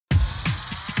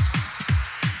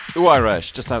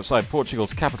Oeiras, just outside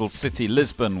Portugal's capital city,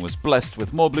 Lisbon, was blessed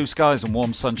with more blue skies and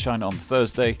warm sunshine on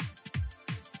Thursday.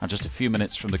 And just a few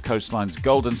minutes from the coastline's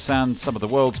golden sand, some of the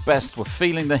world's best were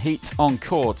feeling the heat on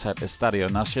court at Estadio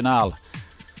Nacional.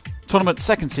 Tournament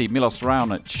second seed MIlos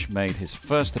Raonic made his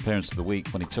first appearance of the week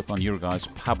when he took on Uruguay's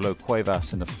Pablo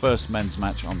Cuevas in the first men's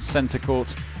match on centre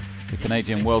court. The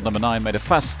Canadian world number 9 made a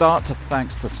fast start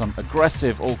thanks to some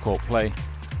aggressive all-court play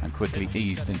and quickly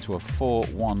eased into a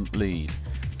 4-1 lead.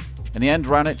 In the end,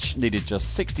 Raonic needed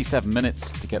just 67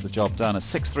 minutes to get the job done, a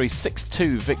 6-3,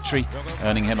 6-2 victory,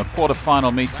 earning him a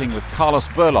quarter-final meeting with Carlos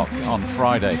Berdych on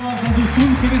Friday.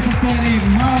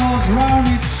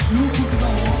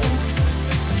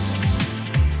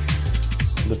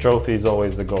 The trophy is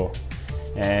always the goal,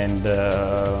 and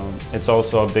it's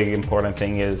also a big important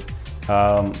thing is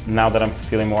now that I'm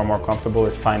feeling more and more comfortable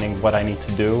is finding what I need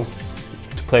to do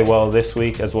to play well this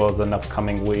week as well as in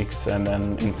upcoming weeks and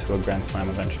then into a Grand Slam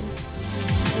eventually.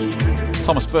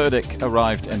 Tomas Berdych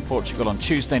arrived in Portugal on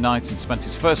Tuesday night and spent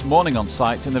his first morning on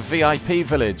site in the VIP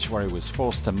village, where he was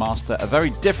forced to master a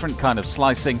very different kind of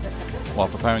slicing while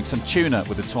preparing some tuna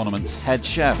with the tournament's head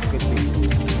chef.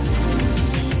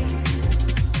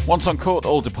 Once on court,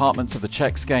 all departments of the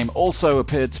Czechs game also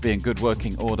appeared to be in good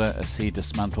working order as he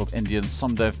dismantled Indian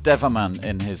Somdev Devaman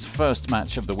in his first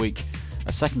match of the week,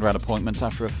 a second round appointment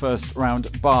after a first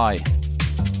round bye.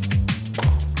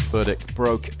 Berdych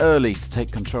broke early to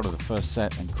take control of the first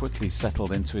set and quickly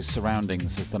settled into his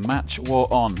surroundings. As the match wore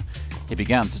on, he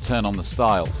began to turn on the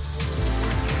style.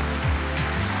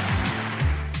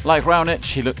 Like Raonic,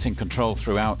 he looked in control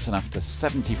throughout, and after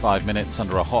 75 minutes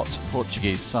under a hot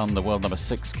Portuguese sun, the world number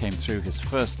 6 came through his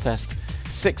first test,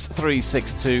 6-3,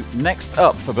 6-2. Next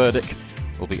up for Berdych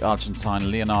will be Argentine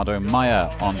Leonardo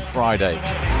Mayer on Friday.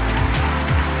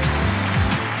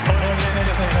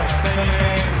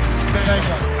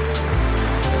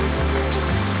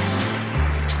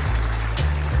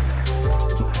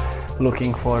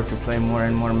 Looking forward to play more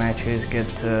and more matches, get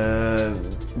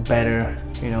better,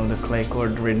 the clay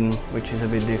court rhythm, which is a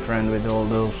bit different with all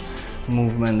those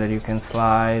movement that you can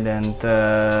slide, and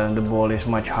the ball is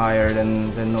much higher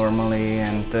than normally,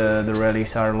 and the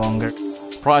rallies are longer.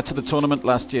 Prior to the tournament,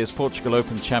 last year's Portugal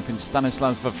Open champion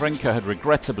Stanislas Wawrinka had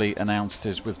regrettably announced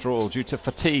his withdrawal due to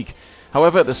fatigue.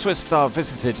 However, the Swiss star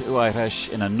visited Oeiras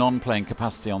in a non-playing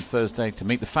capacity on Thursday to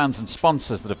meet the fans and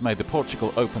sponsors that have made the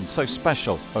Portugal Open so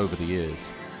special over the years.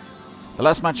 The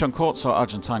last match on court saw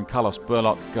Argentine Carlos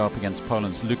Berdych go up against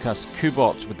Poland's Lukas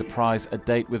Kubot, with the prize a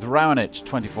date with Raonic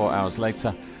 24 hours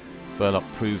later.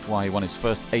 Berdych proved why he won his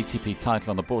first ATP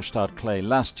title on the Båstad clay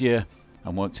last year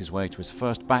and worked his way to his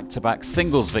first back-to-back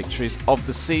singles victories of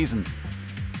the season.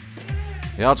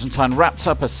 The Argentine wrapped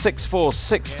up a 6-4,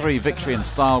 6-3 victory in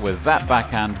style with that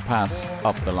backhand pass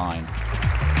up the line.